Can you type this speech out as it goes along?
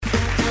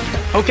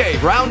Okay,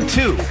 round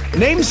two.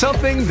 Name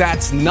something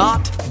that's not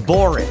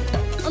boring.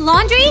 A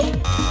laundry?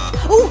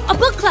 Ooh, a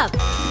book club.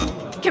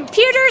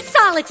 Computer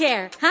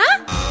solitaire,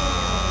 huh?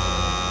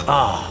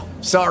 Ah,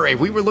 sorry,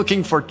 we were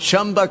looking for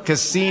Chumba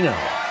Casino.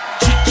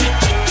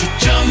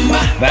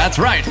 That's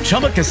right,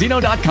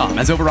 ChumbaCasino.com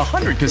has over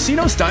 100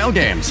 casino-style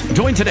games.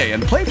 Join today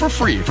and play for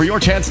free for your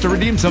chance to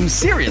redeem some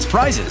serious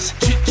prizes.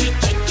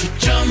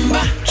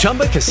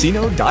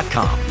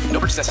 ChumbaCasino.com. No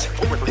purchase necessary.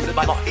 Void where prohibited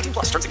by law. 18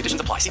 plus. Terms and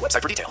conditions apply. See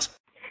website for details.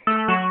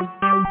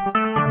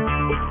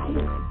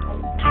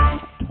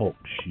 Talk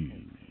shoes.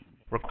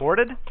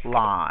 Recorded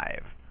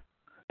live.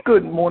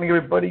 Good morning,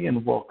 everybody,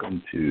 and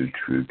welcome to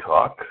True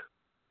Talk.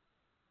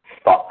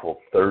 Thoughtful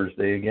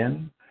Thursday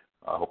again.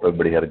 I hope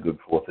everybody had a good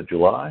 4th of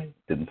July.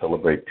 Didn't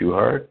celebrate too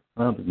hard.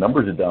 The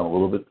numbers are down a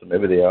little bit, so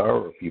maybe they are,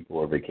 or people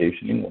are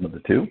vacationing, one of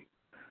the two.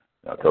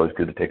 It's always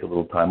good to take a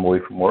little time away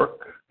from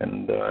work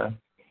and,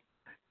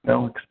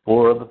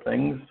 explore other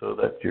things so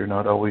that you're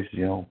not always,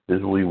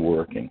 busily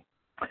working.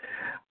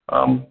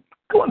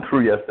 Going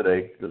through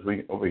yesterday, because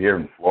over here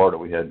in Florida,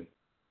 we had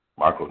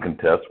Marco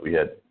contests, we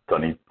had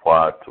sunny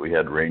plots, we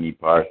had rainy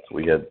parts,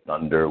 we had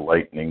thunder,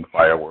 lightning,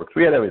 fireworks,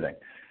 we had everything.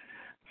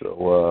 So it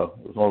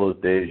was one of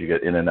those days you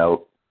get in and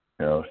out,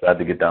 started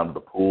to get down to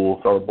the pool,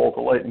 saw a bolt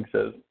of lightning,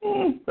 says,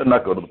 better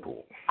not go to the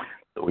pool.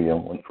 So we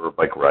went for a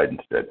bike ride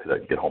instead because I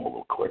could get home a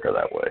little quicker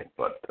that way.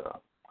 But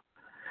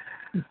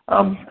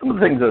some of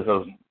the things as I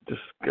was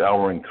just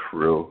scouring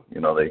through,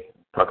 they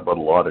talk about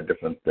a lot of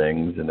different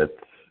things, and it's,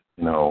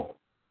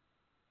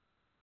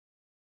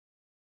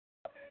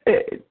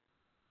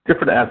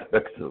 different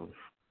aspects of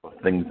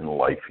things in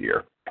life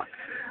here.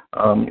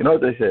 As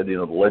they said,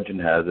 the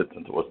legend has it,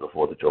 since it was the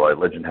 4th of July,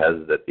 legend has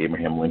it that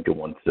Abraham Lincoln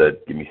once said,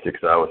 give me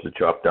 6 hours to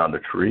chop down the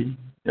tree,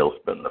 he'll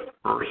spend the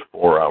first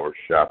 4 hours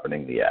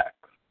sharpening the axe.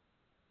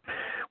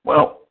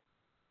 Well,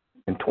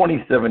 in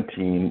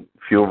 2017,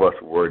 few of us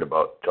were worried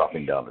about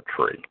chopping down the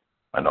tree.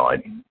 I know I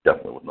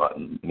definitely was not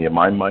near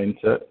my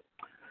mindset.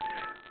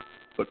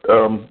 But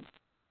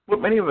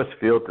what many of us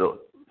fail to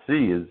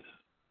see is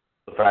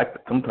the fact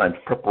that sometimes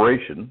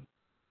preparation,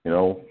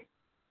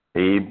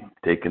 Abe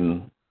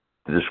taken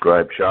to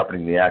describe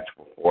sharpening the axe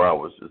for 4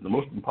 hours is the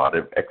most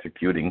important of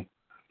executing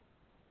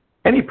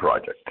any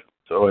project.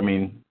 So,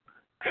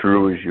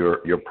 TRU is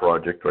your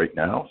project right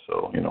now.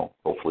 So,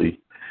 hopefully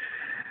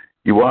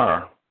you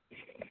are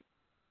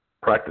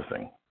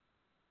practicing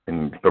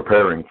and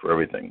preparing for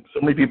everything.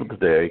 So many people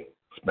today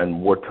spend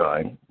more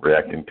time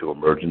reacting to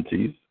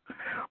emergencies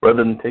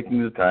rather than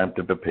taking the time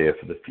to prepare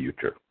for the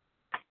future.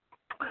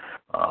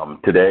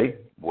 Today,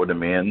 more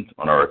demands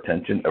on our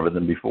attention ever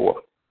than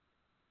before.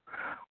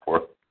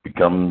 Work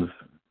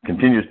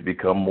continues to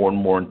become more and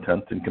more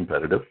intense and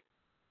competitive.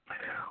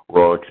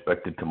 We're all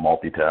expected to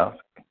multitask,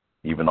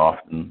 even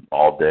often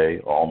all day,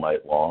 all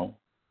night long,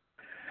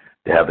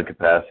 to have the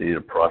capacity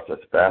to process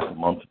vast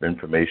amounts of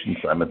information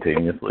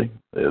simultaneously.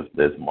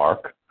 There's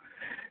Mark.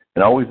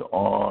 And always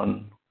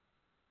on,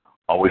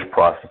 always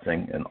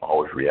processing, and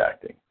always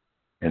reacting.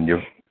 And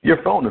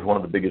your phone is one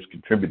of the biggest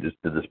contributors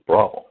to this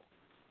problem.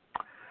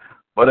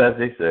 But as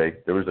they say,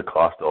 there is a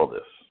cost to all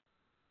this.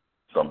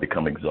 Some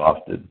become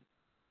exhausted,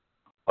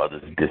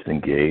 others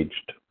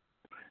disengaged.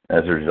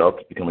 As a result,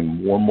 it's becoming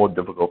more and more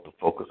difficult to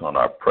focus on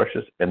our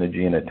precious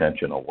energy and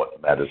attention on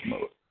what matters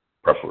most,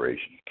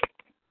 preparation.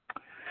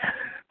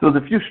 So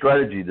there's a few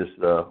strategies this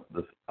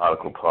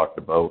article talked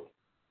about.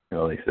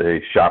 They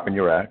say sharpen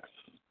your axe,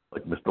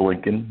 like Mr.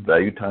 Lincoln,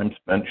 value time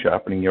spent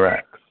sharpening your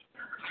axe.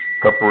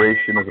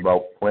 Preparation is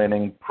about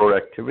planning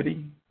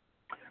productivity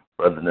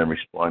rather than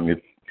responding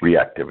with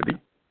reactivity.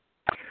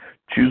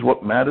 Choose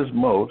what matters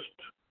most,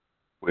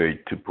 where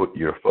to put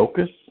your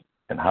focus,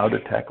 and how to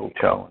tackle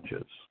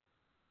challenges.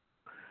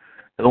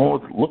 And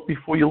look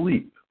before you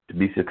leap. To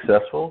be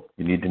successful,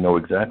 you need to know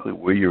exactly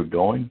where you're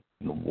going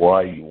and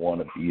why you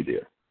want to be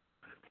there.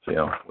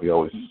 So, we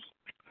always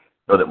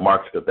know that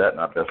Mark's got that in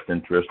our best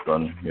interest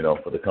on,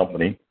 for the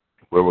company,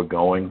 where we're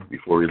going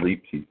before he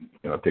leaps. He,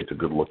 takes a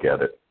good look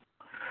at it.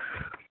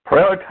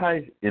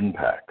 Prioritize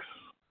impacts.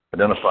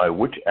 Identify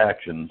which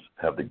actions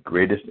have the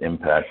greatest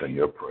impact on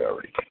your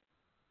priorities.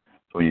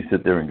 So when you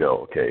sit there and go,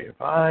 okay, if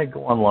I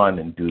go online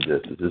and do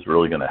this, is this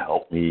really going to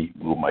help me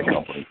move my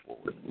company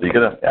forward? So you're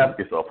going to ask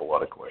yourself a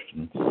lot of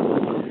questions.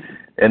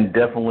 And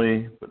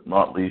definitely, but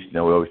not least, we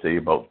always say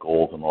about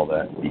goals and all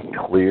that, be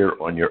clear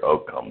on your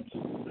outcomes.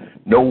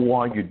 Know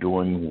why you're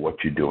doing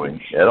what you're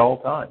doing at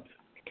all times.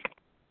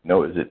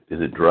 Is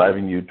it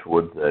driving you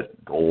towards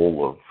that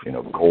goal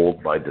of,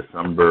 gold by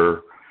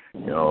December,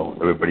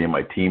 everybody in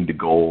my team to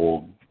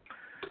gold,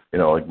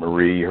 like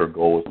Marie, her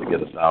goal is to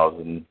get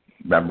 1,000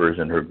 members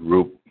in her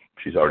group.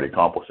 She's already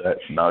accomplished that.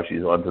 Now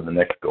she's on to the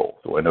next goal.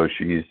 So I know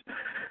she's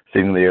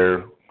sitting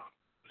there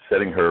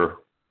setting her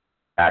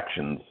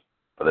actions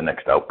for the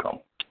next outcome.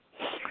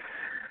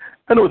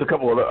 And there was a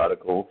couple other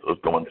articles I was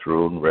going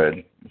through and read.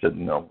 It said,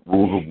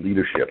 rules of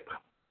leadership.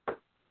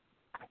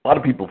 A lot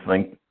of people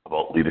think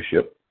about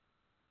leadership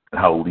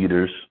and how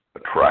leaders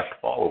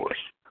attract followers.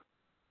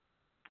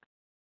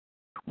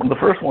 One of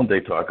the first ones they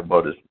talk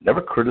about is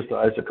never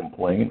criticize or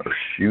complain or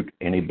shoot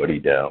anybody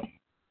down.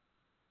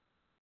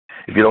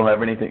 If you don't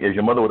have anything, as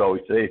your mother would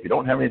always say, if you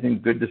don't have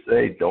anything good to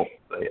say, don't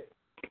say it.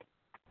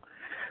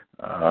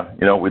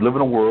 We live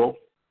in a world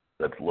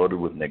that's loaded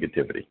with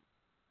negativity.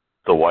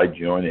 So why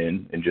join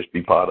in and just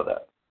be part of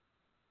that?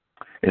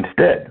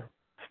 Instead,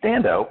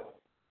 stand out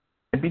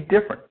and be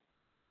different.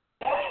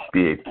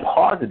 Be a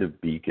positive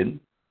beacon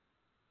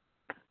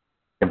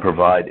and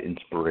provide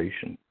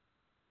inspiration.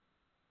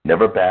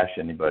 Never bash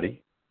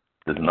anybody.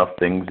 There's enough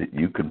things that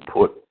you can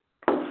put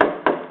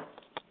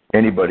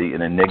anybody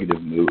in a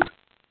negative mood.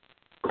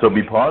 So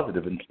be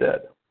positive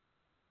instead.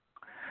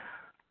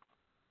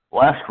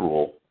 Last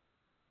rule,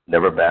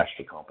 never bash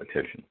the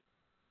competition.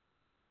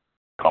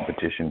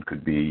 Competition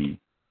could be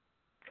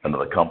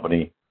another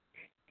company,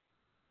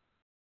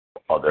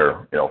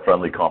 other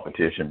friendly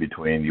competition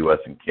between U.S.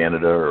 and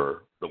Canada,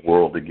 or the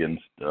world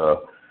against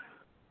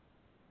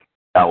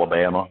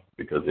Alabama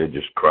because they're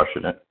just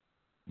crushing it.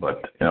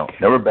 But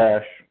never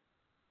bash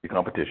the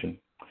competition.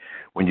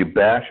 When you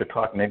bash or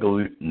talk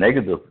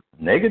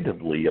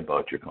negatively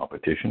about your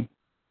competition,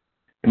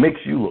 it makes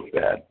you look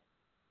bad.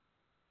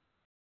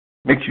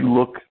 It makes you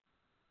look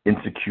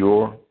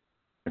insecure,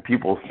 and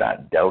people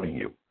start doubting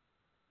you.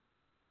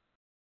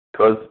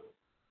 Because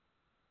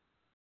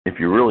if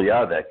you really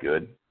are that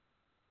good,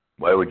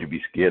 why would you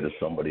be scared of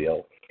somebody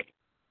else?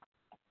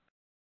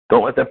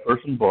 Don't let that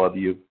person bother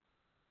you.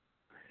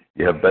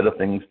 You have better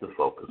things to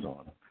focus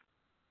on.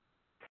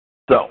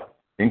 So,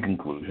 in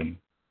conclusion,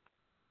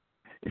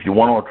 if you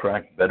want to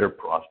attract better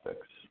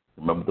prospects,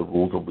 remember the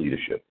rules of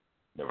leadership.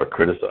 Never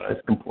criticize,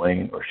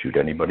 complain, or shoot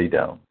anybody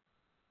down.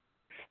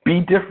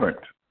 Be different.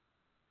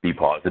 Be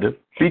positive.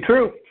 Be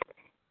true.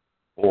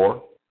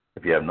 Or,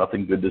 if you have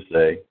nothing good to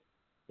say,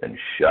 then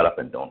shut up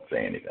and don't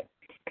say anything.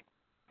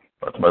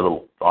 That's my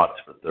little thoughts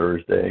for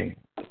Thursday.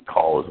 The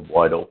call is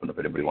wide open if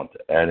anybody wants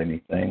to add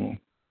anything.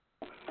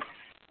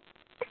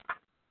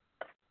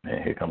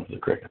 And here comes the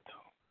cricket.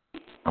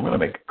 I'm going to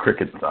make a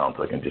cricket sound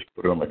so I can just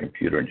put it on my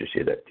computer and just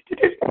hear that.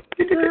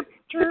 Chirp,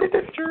 chirp,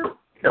 chirp.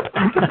 Yep.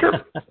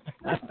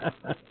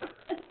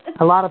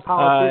 A lot of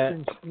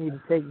politicians need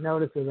to take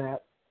notice of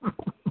that.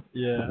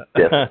 Yeah.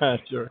 Yes.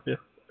 Sure. Yeah.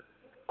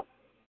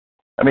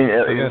 I mean, I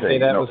was going to say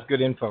that was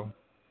good info.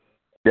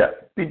 Yeah,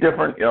 be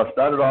different.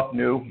 Start it off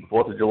new.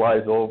 4th of July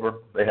is over.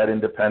 They had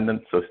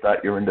independence, so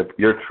start your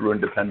true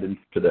independence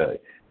today.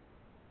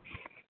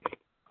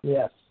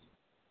 Yes.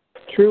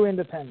 True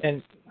independence.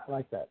 And I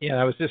like that. Yeah,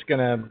 I was just going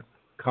to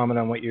comment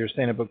on what you were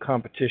saying about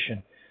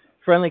competition.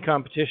 Friendly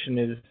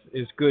competition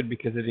is good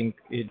because it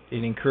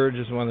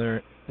encourages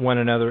one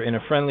another in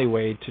a friendly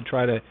way to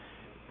try to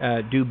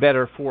do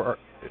better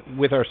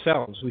with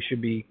ourselves. We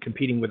should be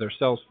competing with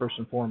ourselves first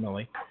and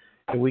foremost.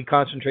 If we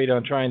concentrate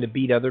on trying to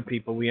beat other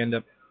people, we end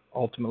up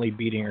ultimately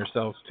beating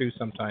ourselves too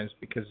sometimes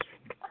because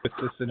it puts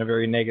us in a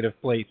very negative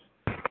place.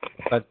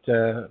 But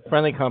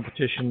friendly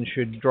competition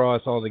should draw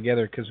us all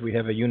together because we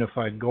have a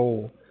unified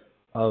goal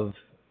of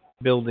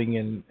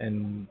building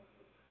and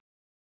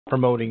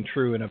promoting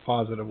TRU in a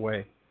positive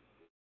way.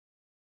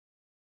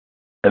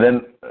 And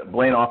then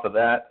blame off of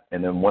that,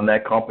 and then when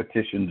that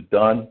competition's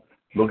done,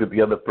 look at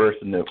the other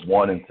person that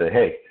won and say,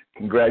 hey,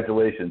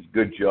 congratulations,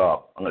 good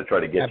job. I'm going to try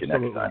to get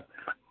Absolutely. you next time.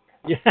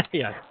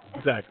 Yeah,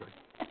 exactly.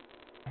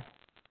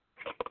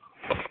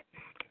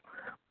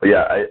 But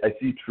yeah, I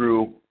see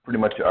TRU, pretty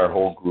much our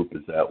whole group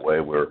is that way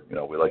where,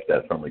 we like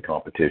that friendly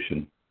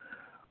competition.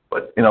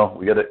 But,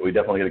 we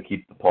definitely got to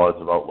keep the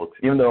positive outlooks.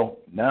 Even though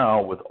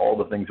now with all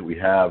the things that we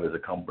have as a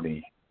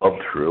company of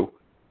TRU,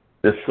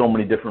 there's so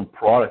many different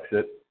products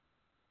that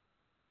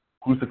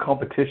who's the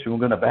competition we're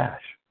going to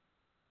bash?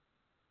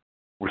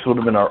 We're sort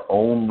of in our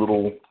own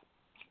little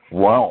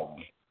realm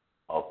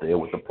out there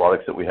with the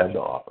products that we have to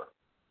offer.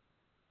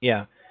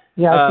 Yeah.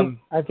 Yeah,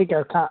 I think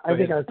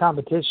our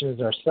competition is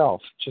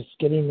ourselves, just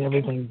getting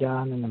everything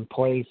done and in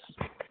place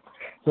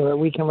so that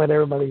we can let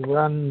everybody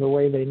run the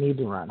way they need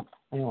to run.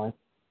 Anyway,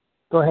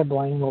 go ahead,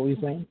 Blaine. What were you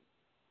saying?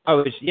 I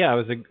was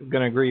going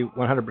to agree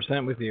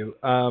 100% with you.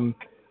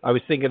 I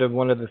was thinking of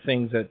one of the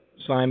things that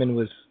Simon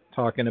was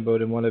talking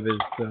about in one of his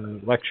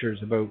lectures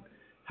about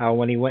how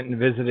when he went and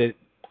visited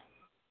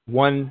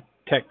one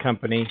tech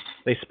company,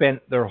 they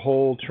spent their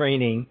whole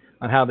training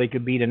on how they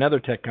could beat another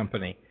tech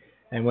company.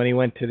 And when he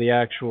went to the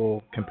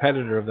actual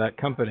competitor of that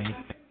company,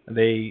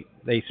 they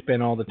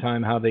spent all the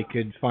time how they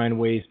could find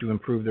ways to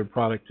improve their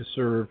product to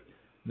serve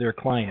their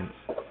clients,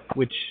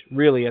 which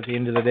really at the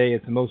end of the day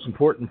is the most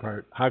important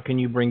part. How can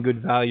you bring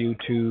good value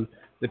to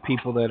the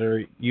people that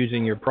are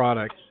using your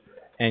products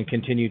and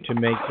continue to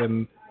make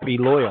them be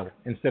loyal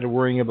instead of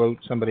worrying about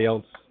somebody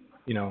else,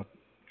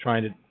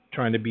 trying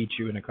to beat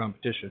you in a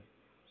competition?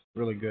 It's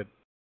really good.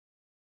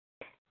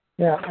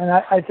 Yeah, and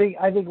I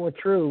think with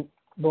TRU,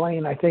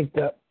 Blaine, I think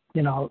that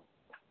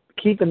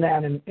keeping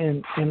that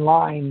in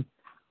line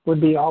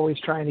would be always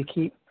trying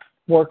to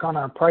work on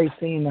our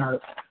pricing or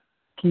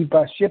keep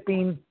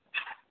shipping,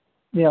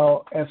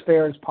 as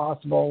fair as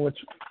possible, which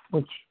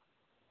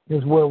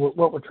is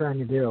what we're trying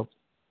to do.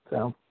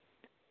 So.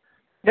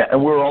 Yeah,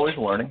 and we're always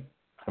learning.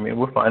 I mean,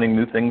 we're finding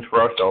new things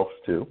for ourselves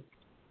too.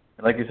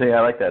 And like you say,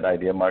 I like that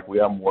idea, Mark. We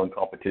are more in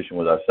competition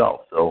with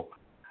ourselves. So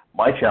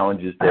my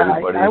challenge is to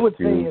everybody. I would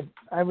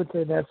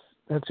say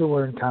that's who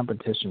we're in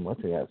competition with.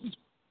 Yes.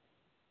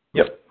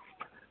 Yep.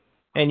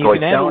 And you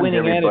can have a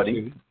winning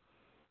attitude.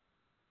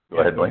 Go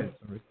ahead, Blaine.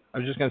 I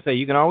was just going to say,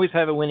 you can always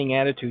have a winning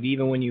attitude,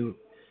 even when you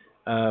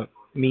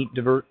meet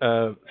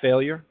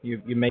failure.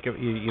 You make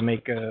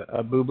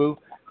a boo-boo,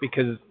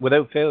 because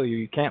without failure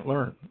you can't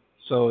learn.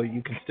 So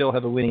you can still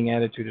have a winning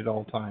attitude at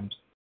all times.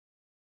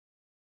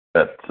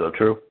 That's so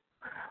true.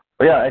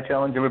 But yeah, I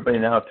challenge everybody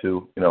now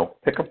to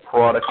pick a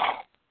product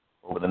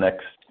over the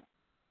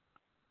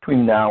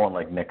between now and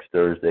like next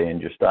Thursday,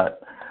 and just start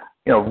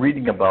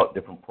reading about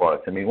different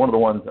products. I mean, one of the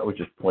ones I was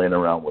just playing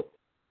around with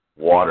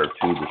water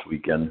too this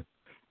weekend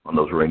on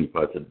those rainy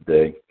parts of the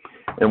day,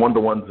 and one of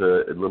the ones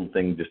a little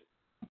thing, just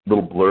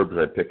little blurbs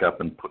I pick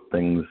up and put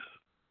things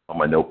on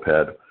my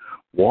notepad.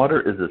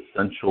 Water is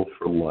essential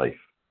for life,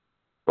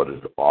 but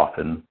is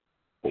often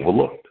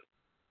overlooked.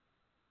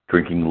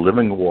 Drinking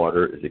living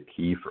water is a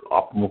key for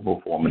optimal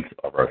performance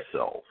of our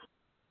cells.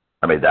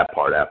 I made that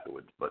part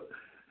afterwards, but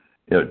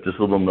just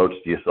little notes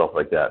to yourself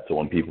like that. So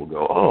when people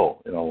go,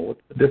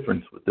 what's the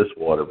difference with this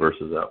water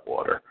versus that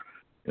water?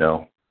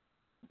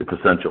 It's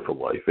essential for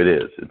life. It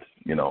is. It's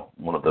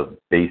one of the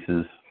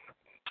bases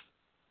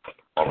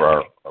of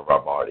our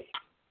body.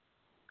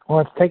 Well,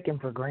 it's taken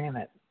for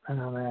granted. I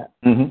know that.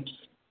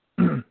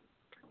 Mm-hmm.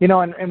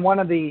 And one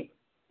of the,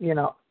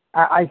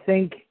 I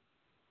think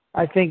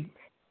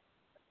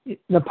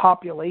the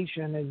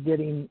population is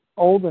getting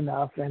old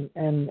enough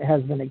and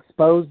has been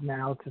exposed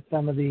now to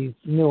some of these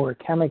newer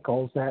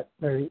chemicals that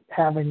they're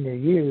having to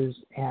use.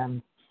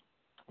 And,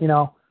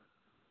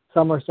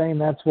 some are saying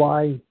that's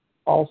why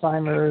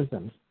Alzheimer's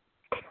and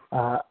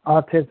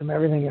autism,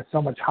 everything is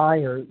so much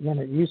higher than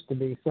it used to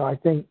be. So I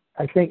think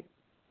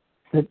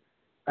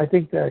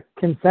the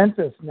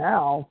consensus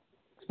now,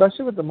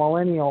 especially with the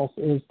millennials,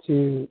 is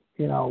to,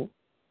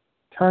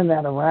 turn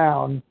that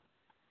around,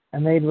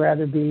 and they'd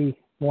rather be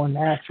more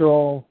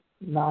natural,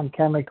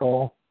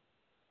 non-chemical,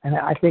 and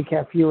I think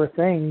have fewer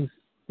things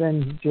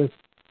than just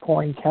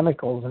pouring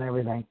chemicals and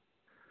everything.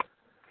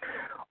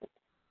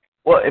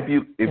 Well, if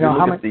you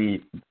look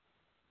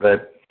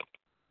at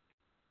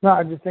No,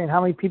 I'm just saying,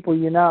 how many people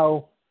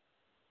that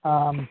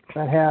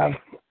have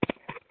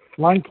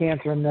lung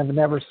cancer and have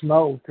never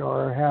smoked,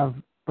 or have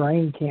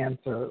brain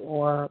cancer,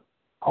 or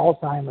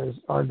Alzheimer's,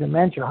 or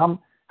dementia?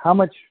 How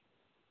much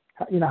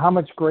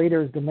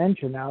greater is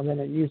dementia now than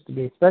it used to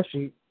be?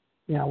 Especially,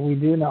 we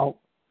do know,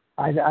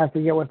 I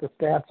forget what the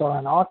stats are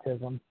on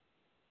autism.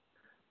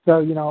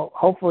 So,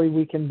 hopefully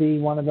we can be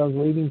one of those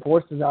leading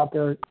forces out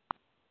there,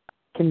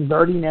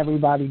 converting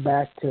everybody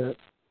back to,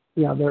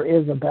 there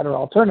is a better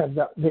alternative.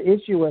 The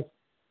issue with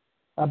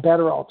a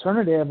better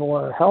alternative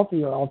or a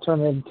healthier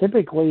alternative,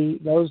 typically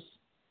those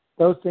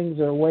things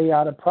are way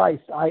out of price.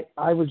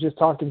 I was just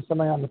talking to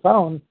somebody on the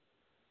phone,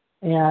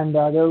 and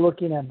they're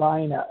looking at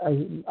buying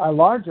a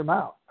large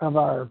amount of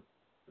our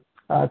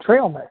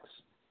trail mix.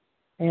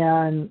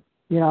 And,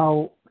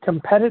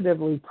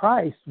 competitively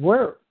priced,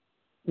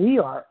 we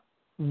are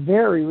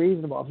very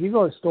reasonable. If you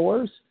go to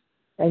stores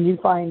and you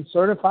find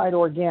certified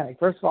organic,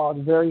 first of all,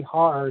 it's very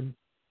hard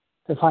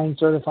to find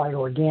certified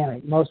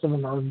organic. Most of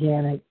them are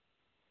organic,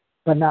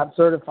 but not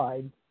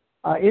certified.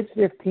 It's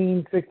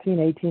 $15,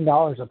 $16,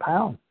 $18 a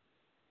pound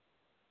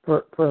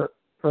for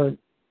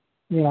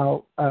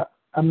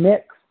a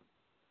mix.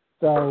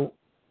 So,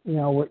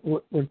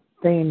 we're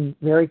staying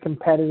very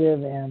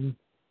competitive and,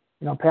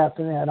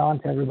 passing that on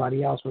to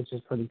everybody else, which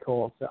is pretty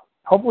cool. So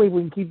hopefully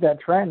we can keep that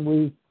trend.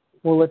 We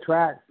will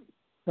attract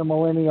the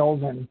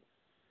millennials and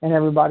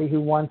everybody who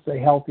wants a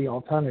healthy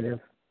alternative.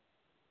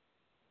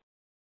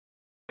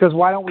 Because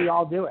why don't we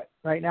all do it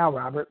right now,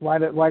 Robert? Why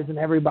doesn't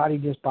everybody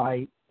just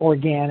buy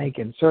organic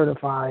and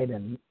certified?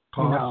 And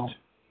cost.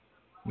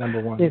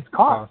 Number one. It's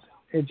cost.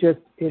 It's just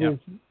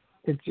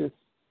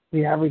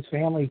the average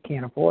family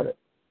can't afford it.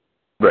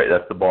 Right,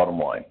 that's the bottom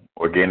line.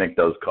 Organic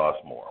does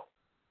cost more.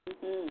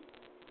 Mm-hmm.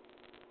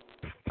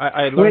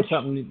 I learned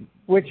something.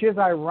 Which is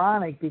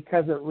ironic,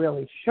 because it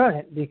really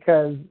shouldn't,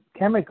 because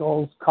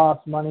chemicals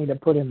cost money to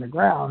put in the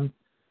ground,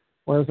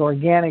 whereas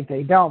organic,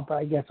 they don't. But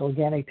I guess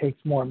organic takes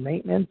more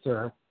maintenance,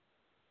 or,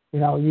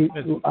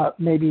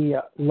 maybe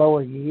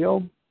lower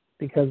yield,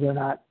 because they're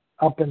not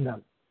up in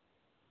the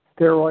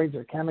steroids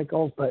or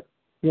chemicals. But,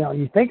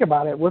 you think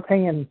about it, we're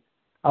paying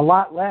a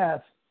lot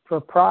less for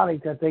a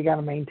product that they got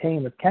to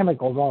maintain with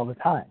chemicals all the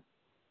time.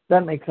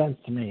 That makes sense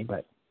to me,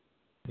 but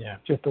yeah,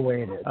 just the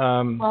way it is.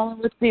 Well,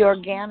 with the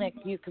organic,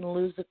 you can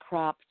lose a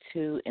crop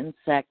to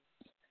insects,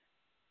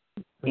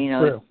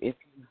 if you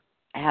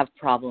have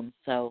problems.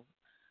 So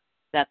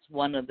that's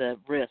one of the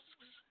risks.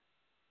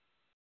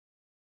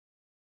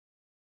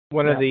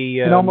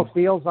 It almost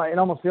feels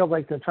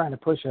like they're trying to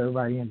push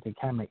everybody into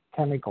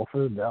chemical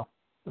food, though.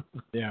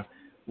 Yeah.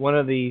 One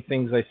of the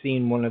things I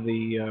seen,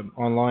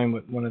 online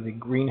with one of the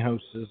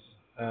greenhouses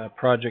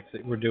projects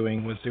that we're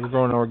doing, was they were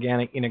growing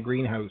organic in a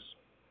greenhouse,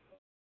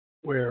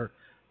 where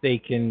they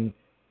can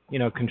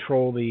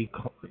control the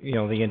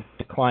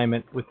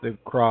climate with the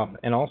crop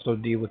and also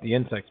deal with the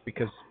insects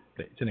because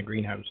it's in a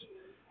greenhouse,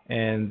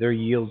 and their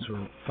yields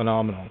were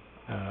phenomenal.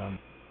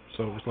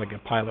 So it was like a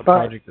pilot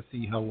project to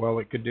see how well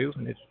it could do,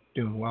 and it's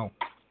doing well.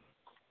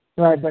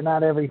 Right, but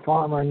not every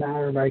farmer, not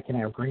everybody can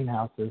have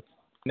greenhouses.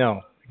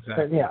 No,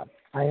 exactly. But yeah,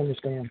 I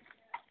understand.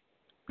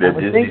 Yeah,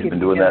 Disney's been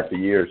doing that for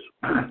years.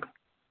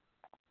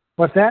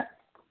 What's that?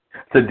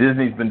 So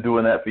Disney's been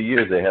doing that for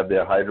years. They have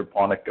their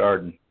hydroponic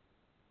garden.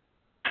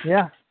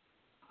 Yeah.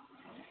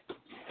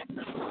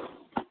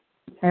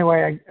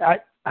 Anyway,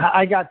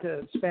 I got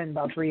to spend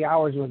about 3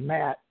 hours with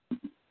Matt,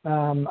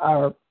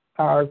 our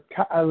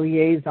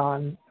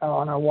liaison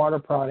on our water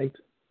product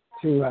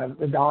to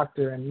the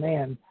doctor, and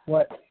man,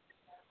 what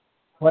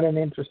an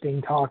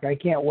interesting talk. I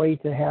can't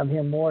wait to have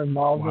him more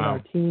involved in our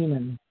team,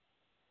 and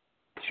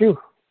phew,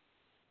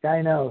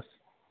 guy knows.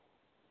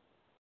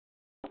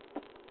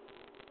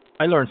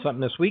 I learned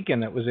something this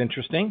weekend that was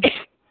interesting.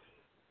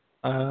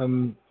 Go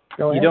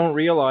ahead. You don't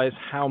realize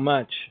how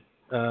much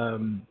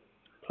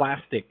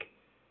plastic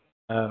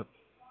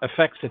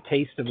affects the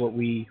taste of what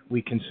we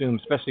consume,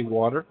 especially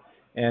water.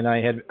 And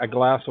I had a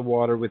glass of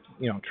water with,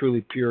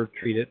 Truly Pure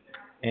treated,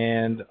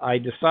 and I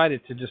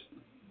decided to just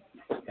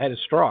had a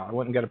straw. I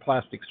went and got a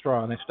plastic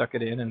straw, and I stuck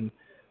it in and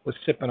was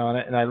sipping on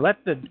it. And I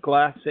let the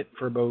glass sit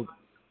for about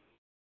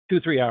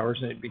 2-3 hours,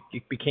 and it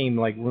became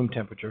like room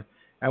temperature.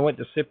 I went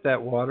to sip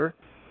that water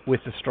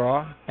with the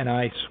straw, and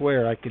I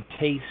swear I could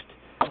taste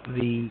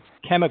the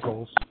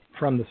chemicals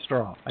from the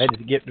straw. I had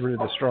to get rid of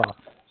the straw.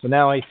 So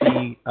now I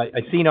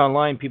seen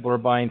online people are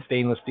buying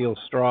stainless steel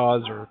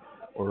straws or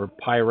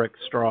Pyrex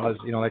straws,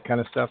 that kind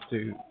of stuff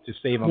to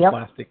save on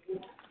plastic.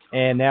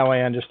 And now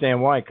I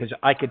understand why, because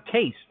I could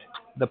taste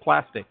the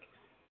plastic.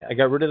 I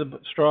got rid of the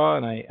straw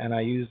and I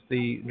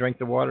drank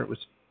the water. It was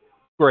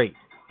great,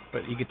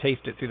 but you could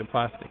taste it through the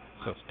plastic,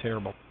 so it's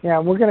terrible. Yeah,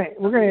 we're gonna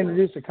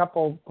introduce a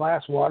couple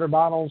glass water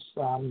bottles,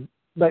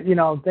 but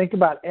think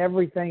about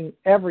everything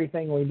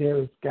we do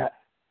has got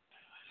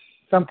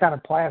some kind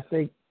of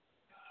plastic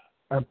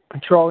or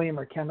petroleum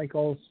or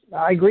chemicals.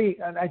 I agree,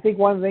 and I think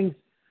one of the things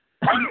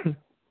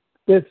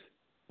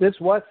this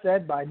was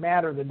said by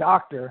Matt or the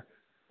doctor.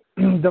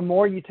 The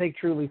more you take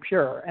Truly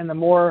Pure and the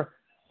more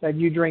that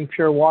you drink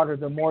pure water,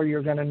 the more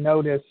you're going to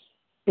notice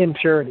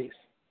impurities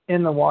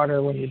in the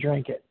water when you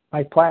drink it,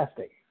 like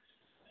plastic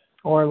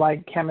or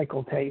like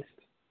chemical taste.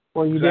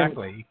 Or you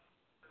exactly.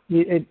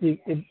 You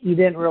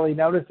didn't really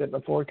notice it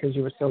before because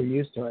you were so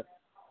used to it.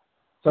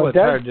 So it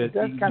does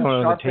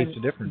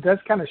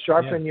kind of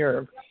sharpen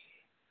your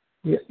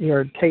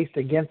taste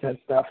against that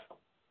stuff.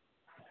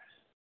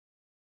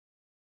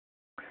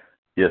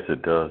 Yes,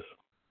 it does.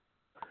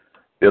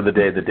 The other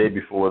day, the day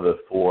before the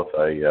 4th,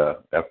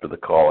 after the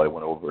call, I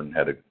went over and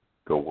had to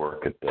go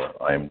work at the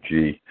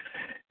IMG,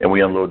 and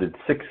we unloaded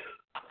 6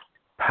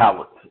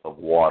 pallets of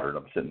water, and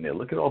I'm sitting there,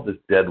 look at all this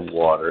dead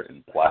water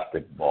in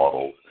plastic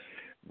bottles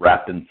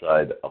wrapped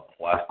inside a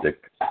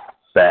plastic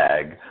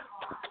bag,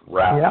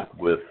 wrapped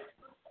with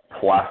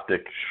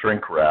plastic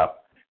shrink wrap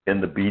in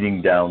the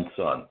beating down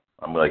sun.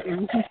 I'm like,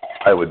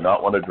 I would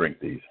not want to drink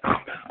these.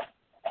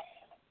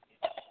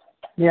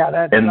 Yeah,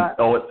 that's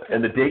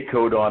and the date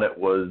code on it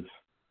was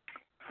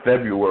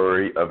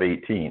February of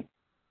 18.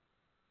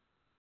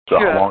 So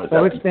how long has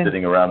that been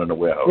sitting around in the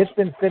warehouse? It's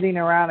been sitting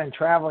around and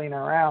traveling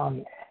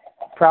around,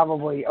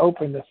 probably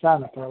open the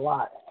sun for a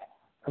lot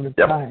of the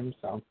time.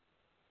 So,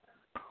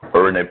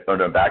 or in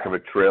the back of a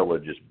trailer,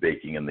 just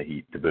baking in the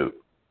heat to boot.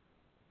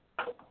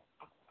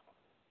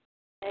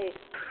 Hey.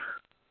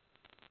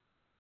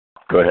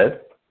 Go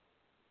ahead.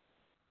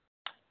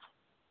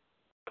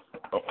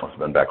 Oh, must have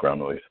been background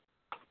noise.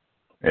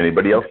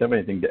 Anybody else have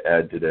anything to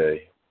add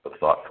today? A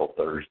thoughtful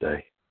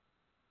Thursday.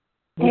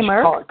 Hey,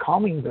 Mark. Call it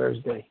Calming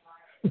Thursday.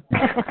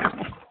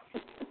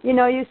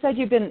 You said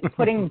you've been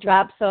putting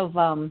drops of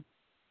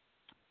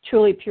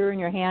Truly Pure in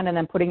your hand and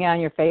then putting it on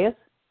your face?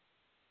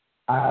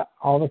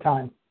 All the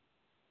time.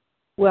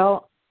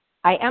 Well,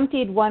 I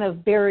emptied one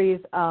of Barry's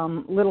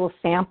little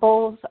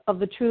samples of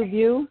the True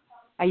View.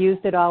 I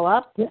used it all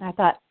up, and I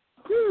thought,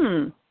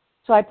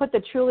 So I put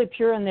the Truly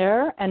Pure in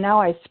there, and now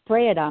I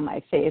spray it on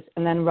my face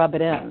and then rub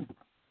it in.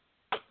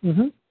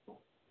 Mm-hmm.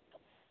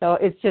 So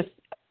it's just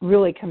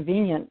really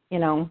convenient,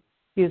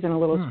 using a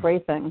little spray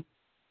thing.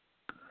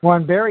 Well,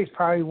 and Barry's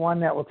probably one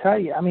that will tell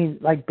you. I mean,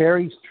 like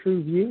Barry's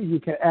True View, you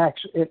can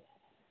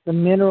the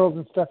minerals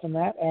and stuff in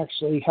that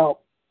actually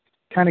help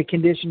kind of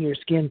condition your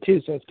skin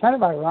too. So it's kind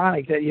of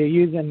ironic that you're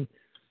using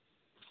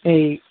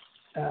a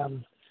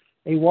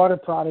water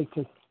product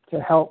to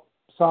help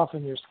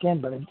soften your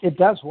skin, but it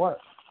does work.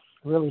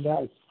 It really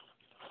does.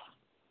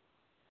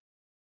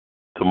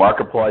 So Mark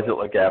applies it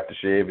like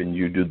aftershave, and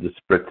you do the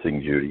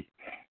spritzing, Judy.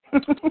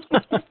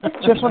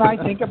 Just when I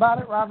think about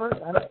it, Robert,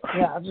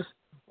 I just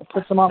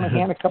put some on my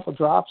hand, a couple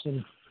drops,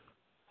 and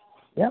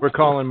We're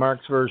calling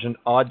Mark's version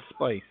Odd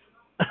Spice.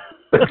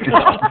 What do you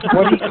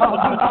call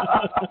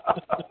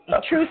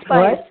it? True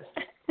Spice.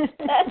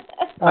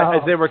 I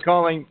say we're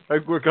calling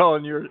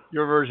your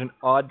version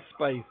Odd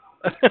Spice.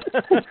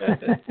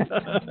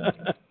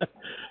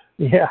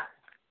 Yeah.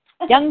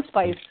 Young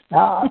Spice.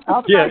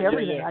 I'll try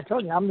everything. Yeah. I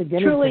told you, I'm the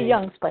guinea Truly pig.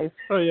 Young Spice.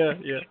 Oh, yeah.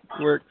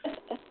 Works.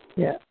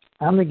 Yeah,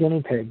 I'm the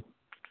guinea pig.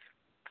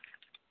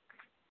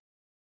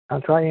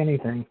 I'll try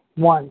anything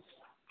once.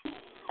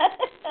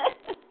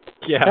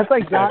 Yeah. That's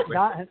like Don.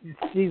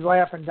 He's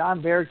laughing.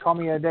 Don Baird called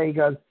me the other day. He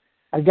goes,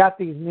 "I got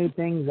these new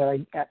things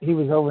that he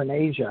was over in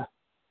Asia."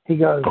 He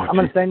goes, "I'm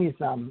going to send you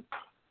some,"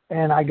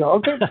 and I go,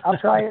 "Okay, I'll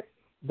try it.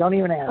 Don't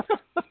even ask."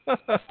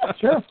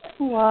 Sure.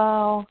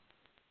 Wow.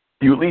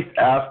 Do you at least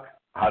ask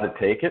how to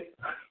take it,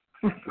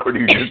 or do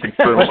you just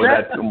experiment with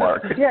that too,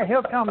 Mark? Yeah,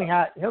 he'll tell me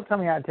how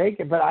to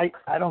take it, but I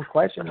don't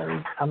question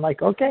it. I'm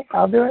like, okay,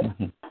 I'll do it.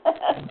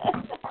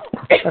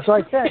 That's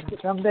what I said.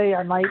 Someday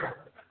I might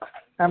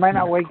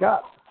not wake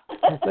up.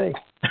 We'll see.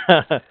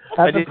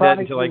 I did that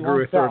until I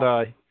grew a third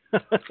eye.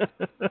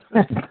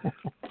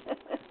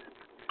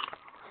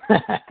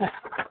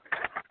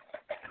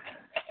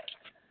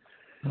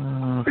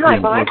 Hi,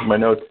 Mark. My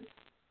notes.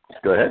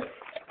 Go ahead.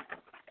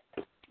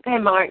 Hey,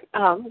 Mark.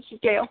 This is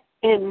Gail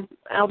in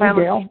Alabama.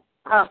 Hey,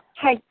 Gail.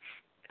 Hey,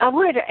 I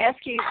wanted to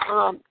ask you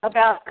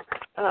about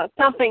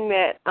something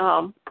that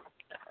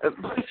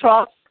Bruce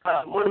Ross,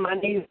 one of my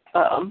new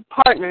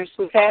partners,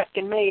 was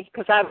asking me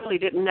because I really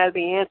didn't know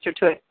the answer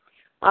to it.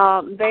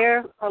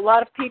 There are a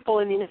lot of people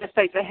in the United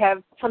States that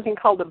have something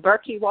called the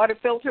Berkey water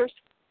filters,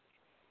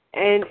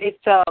 and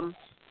it's I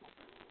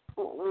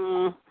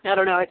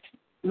don't know, it's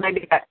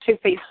maybe about 2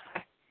 feet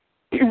high.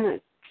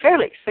 It's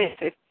fairly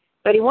expensive,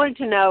 but he wanted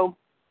to know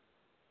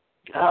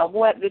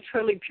what the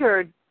Truly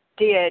Pure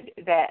did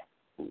that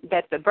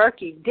the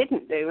Berkey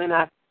didn't do, and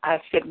I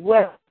said,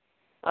 well,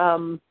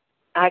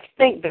 I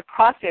think the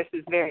process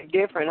is very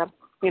different,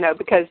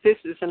 because this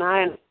is an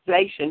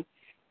ionization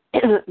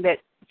that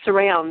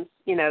surrounds,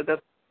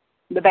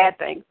 the bad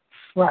things.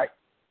 Right.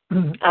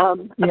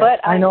 But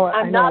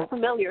I'm not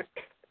familiar.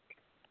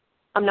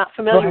 I'm not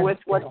familiar with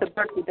what the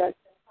Berkey does.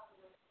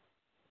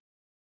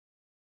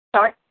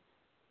 Sorry?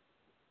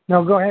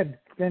 No, go ahead.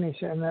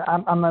 Finish. And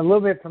I'm a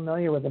little bit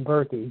familiar with the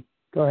Berkey.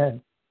 Go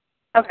ahead.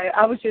 Okay,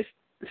 I was just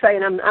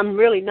saying I'm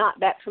really not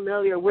that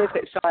familiar with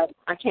it, so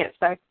I can't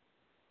say.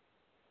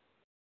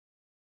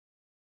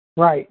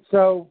 Right.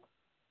 So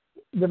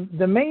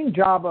the main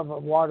job of a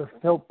water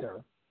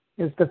filter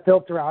is to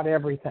filter out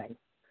everything.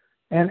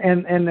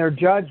 And they're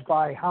judged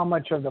by how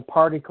much of the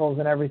particles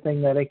and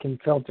everything that it can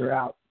filter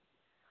out.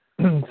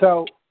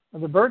 So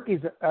the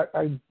Berkey's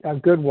a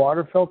good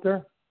water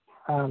filter,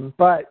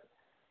 but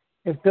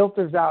it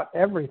filters out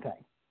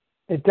everything.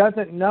 It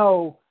doesn't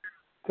know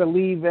to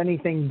leave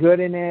anything good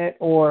in it,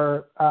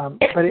 or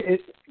but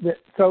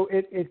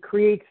it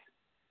creates,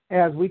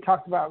 as we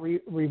talked about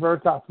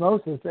reverse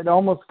osmosis, it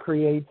almost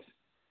creates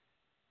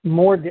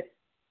more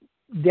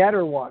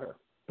deader water,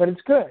 but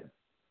it's good,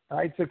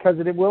 right? So because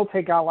it will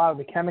take out a lot of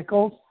the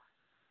chemicals,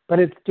 but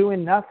it's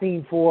doing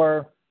nothing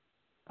for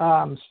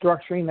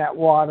structuring that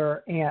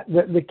water. And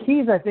the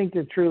keys, I think,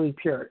 are Truly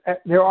Pure.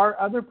 There are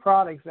other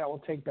products that will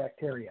take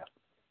bacteria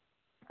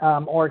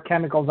or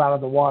chemicals out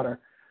of the water.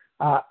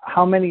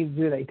 How many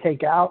do they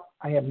take out?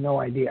 I have no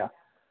idea.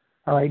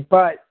 All right,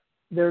 but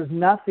there's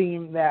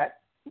nothing that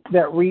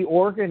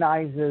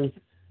reorganizes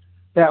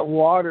that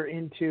water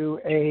into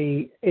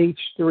a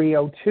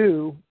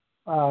H3O2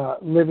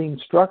 living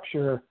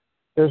structure.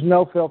 There's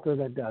no filter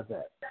that does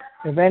that.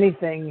 If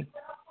anything,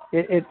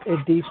 it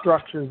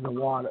destructures the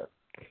water.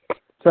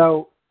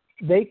 So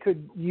they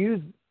could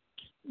use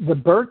the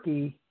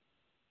Berkey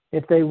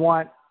if they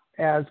want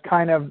as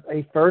kind of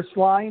a first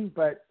line,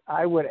 but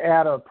I would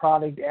add a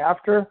product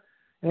after,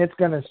 and it's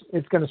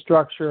gonna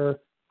structure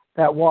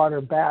that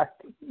water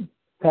back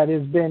that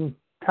has been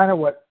kind of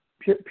what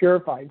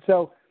purified.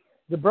 So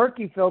the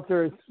Berkey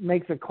filter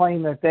makes a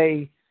claim that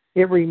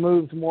it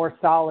removes more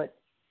solid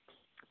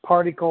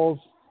particles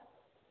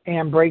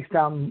and breaks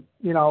down,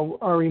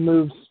 or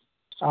removes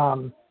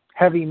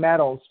heavy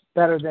metals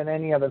better than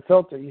any other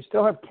filter. You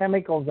still have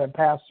chemicals that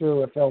pass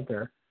through a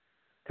filter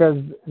because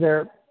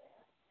they're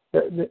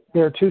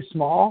too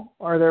small,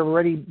 or they're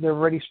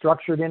already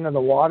structured into the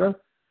water.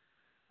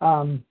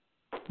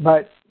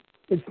 But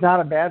it's not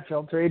a bad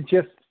filter.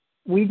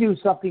 We do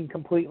something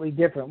completely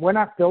different. We're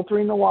not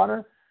filtering the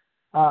water,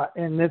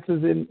 and this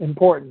is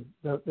important.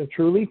 The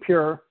Truly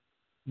Pure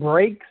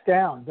breaks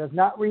down, does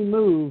not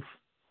remove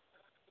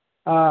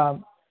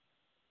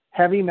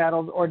heavy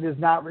metals or does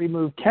not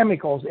remove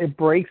chemicals. It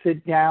breaks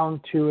it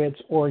down to its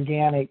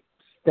organic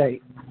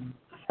state.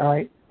 All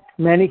right.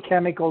 Many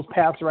chemicals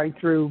pass right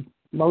through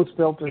most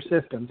filter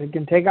systems. It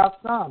can take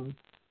out some,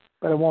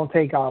 but it won't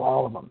take out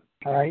all of them.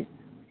 All right.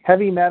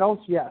 Heavy metals,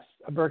 yes,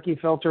 a Berkey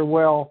filter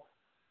will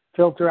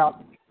filter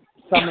out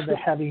some of the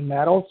heavy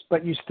metals,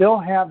 but you still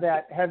have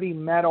that heavy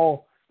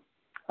metal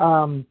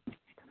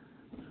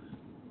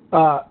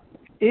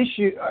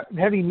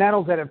heavy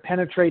metals that have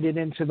penetrated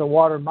into the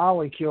water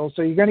molecule.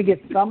 So you're going to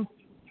get some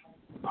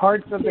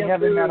parts of the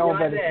heavy metal,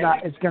 but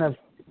it's going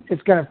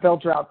to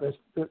filter out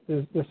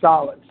the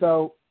solid.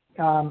 So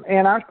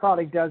and our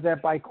product does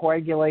that by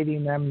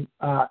coagulating them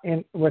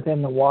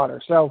within the water.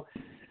 So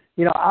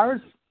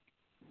ours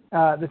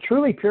the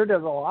Truly Pure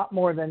does a lot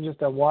more than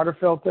just a water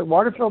filter.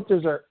 Water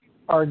filters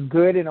are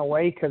good in a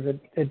way because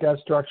it does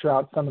structure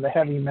out some of the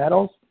heavy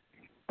metals,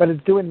 but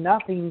it's doing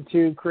nothing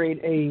to create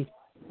a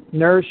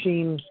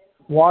nourishing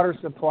water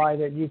supply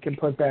that you can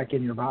put back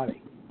in your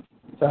body.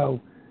 So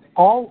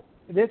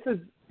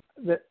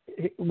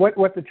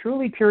what the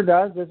Truly Pure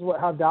does, this is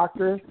how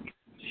Dr.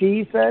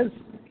 She says,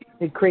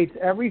 it creates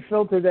every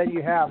filter that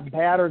you have,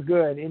 bad or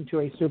good,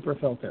 into a super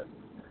filter.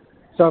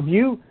 So if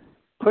you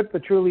put the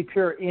Truly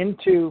Pure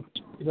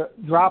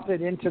drop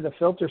it into the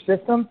filter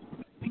system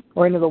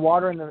or into the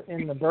water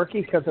in the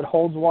Berkey, because it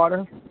holds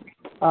water,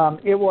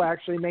 it will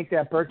actually make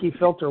that Berkey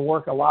filter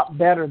work a lot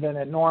better than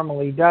it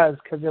normally does,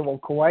 because it will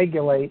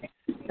coagulate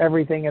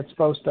everything it's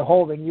supposed to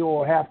hold, and you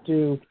will have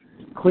to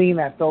clean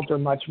that filter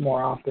much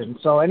more often.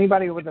 So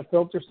anybody with a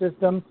filter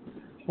system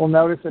will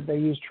notice that they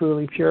use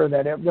Truly Pure,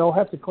 that they'll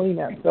have to clean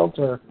that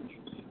filter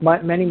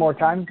many more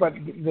times. But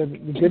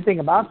the good thing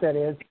about that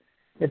is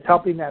it's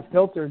helping that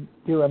filter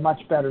do a much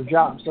better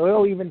job. So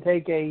it'll even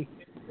take a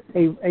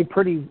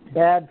pretty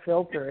bad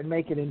filter and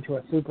make it into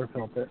a super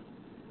filter.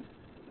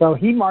 So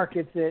he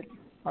markets it,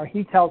 or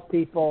he tells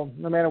people,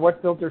 no matter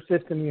what filter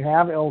system you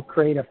have, it'll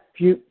create a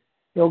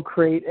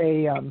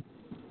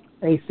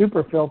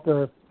super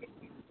filter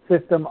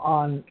system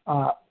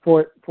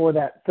for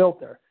that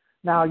filter.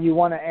 Now you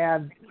want to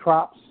add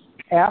drops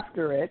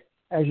after it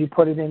as you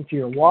put it into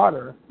your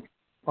water,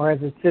 or as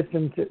it sits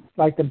into,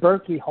 like the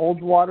Berkey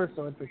holds water,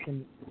 so it's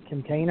a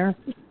container.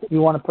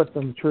 You want to put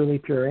some Truly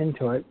Pure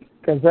into it,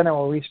 because then it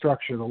will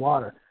restructure the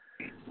water.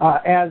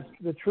 As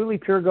the Truly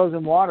Pure goes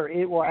in water,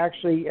 it will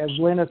actually, as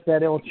Lena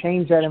said, it will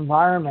change that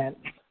environment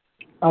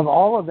of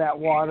all of that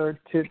water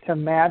to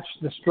match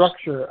the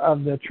structure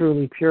of the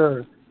Truly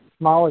Pure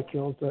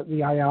molecules,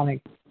 the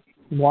ionic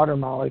water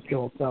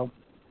molecules. So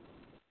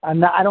I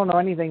don't know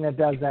anything that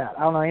does that.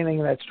 I don't know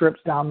anything that strips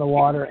down the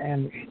water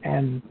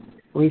and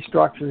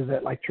restructures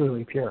it like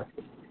Truly Pure.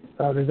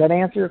 So does that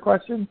answer your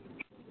question?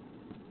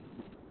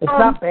 It's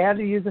not bad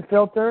to use a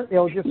filter.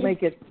 It'll just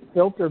make it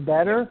filter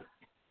better.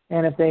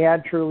 And if they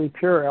add Truly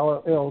Pure,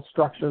 it'll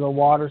structure the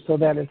water so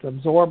that it's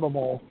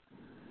absorbable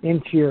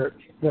into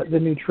the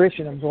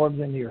nutrition absorbs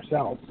into your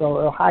cells. So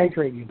it'll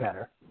hydrate you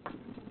better.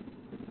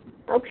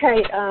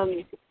 Okay.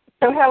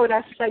 So how would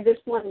I say this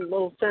one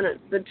little sentence?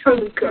 The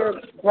Truly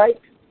Pure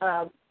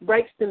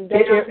breaks them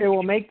down. It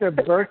will make the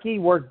Berkey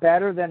work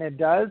better than it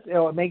does. It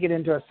will make it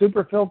into a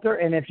super filter,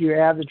 and if you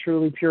add the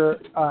Truly Pure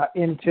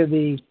into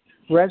the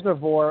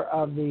reservoir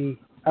of the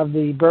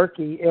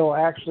Berkey, it will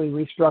actually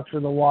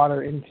restructure the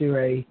water into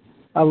a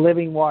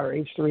living water,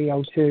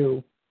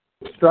 H3O2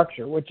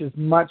 structure, which is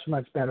much,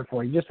 much better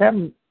for you. Just have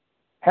them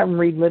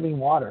read Living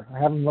Water. Or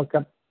have them look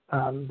up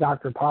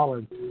Dr.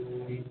 Pollard.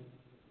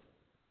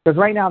 Because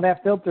right now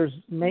that filter's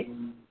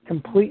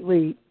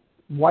completely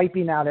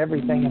wiping out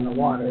everything in the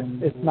water.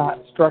 It's not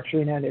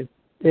structuring it.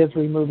 It is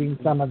removing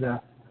some of the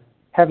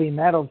heavy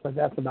metals, but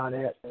that's about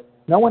it.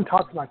 No one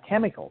talks about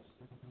chemicals.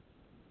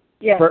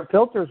 Yeah.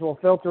 Filters will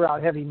filter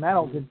out heavy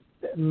metals.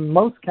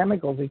 Most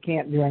chemicals it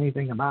can't do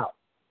anything about.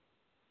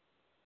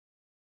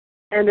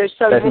 And there's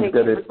so many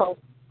chemicals.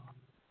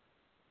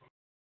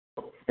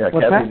 Yeah,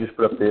 Kathy just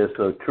put up there.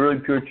 So Truly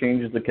Pure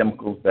changes the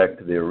chemicals back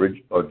to their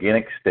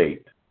organic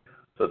state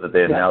so that they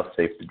are now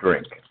safe to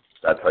drink.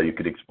 That's how you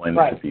could explain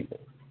it to people.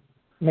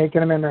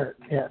 Making them inert,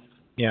 yes.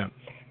 Yeah.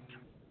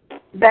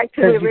 Back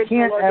to the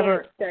original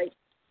organic state.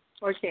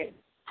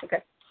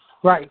 Okay.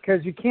 Right,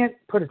 because you can't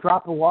put a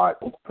drop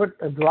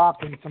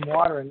in some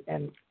water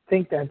and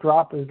think that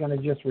drop is going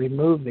to just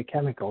remove the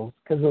chemicals,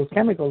 because those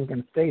chemicals are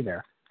going to stay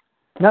there.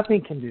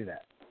 Nothing can do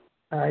that.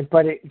 All right,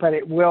 but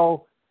it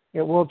will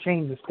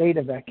change the state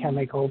of that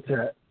chemical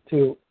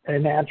to a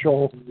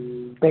natural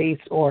base,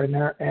 or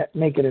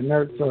make it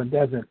inert so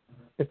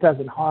it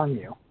doesn't harm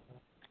you.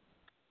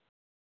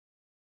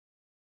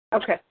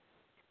 Okay.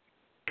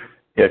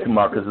 Yeah,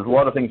 Marcus, there's a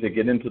lot of things that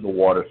get into the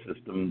water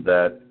system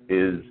that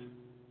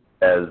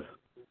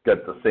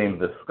got the same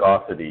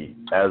viscosity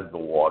as the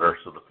water,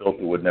 so the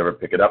filter would never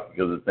pick it up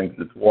because it thinks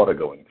it's water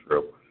going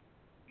through.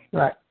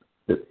 Right.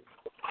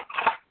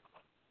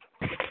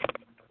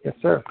 Yes,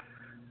 sir.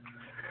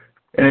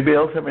 Anybody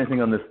else have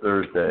anything on this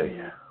Thursday?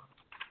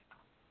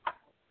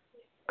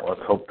 Well,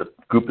 let's hope the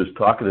group is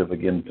talkative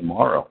again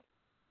tomorrow.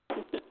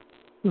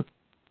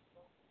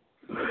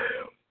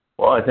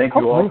 Well, I thank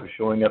you all for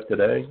showing up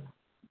today.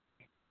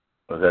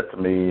 Was that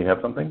somebody have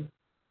something?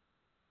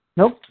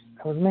 Nope,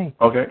 that was me.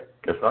 Okay,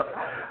 guess not.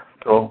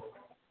 So,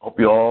 hope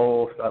you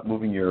all start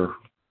moving your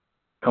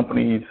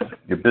companies,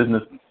 your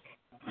business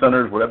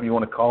centers, whatever you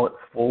want to call it,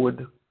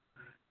 forward.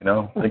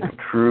 Think of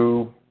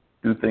TRU,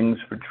 do things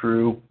for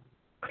TRU,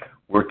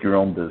 work your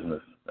own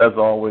business. As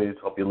always,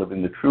 hope you're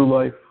living the true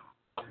life.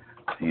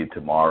 See you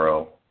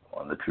tomorrow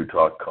on the True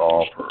Talk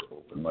call for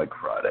Open Mic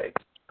Friday.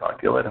 Talk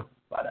to you later.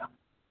 Bye now.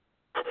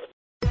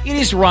 It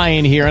is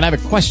Ryan here, and I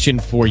have a question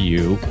for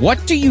you.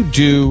 What do you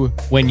do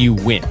when you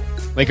win?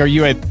 Like, are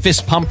you a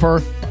fist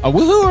pumper, a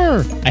woo-hooer,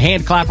 a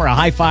hand clapper, a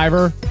high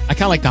fiver? I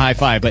kind of like the high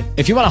five, but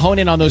if you want to hone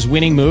in on those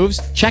winning moves,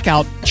 check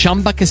out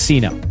Chumba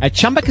Casino. At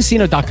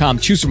ChumbaCasino.com,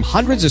 choose from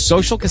hundreds of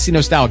social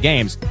casino style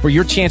games for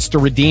your chance to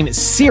redeem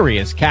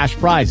serious cash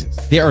prizes.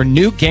 There are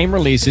new game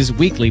releases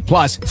weekly,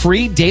 plus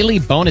free daily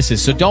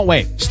bonuses. So don't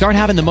wait. Start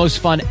having the most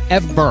fun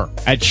ever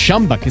at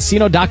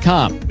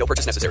ChumbaCasino.com. No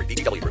purchase necessary.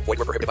 VGW Group. Void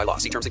where prohibited by law.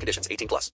 See terms and conditions. 18+.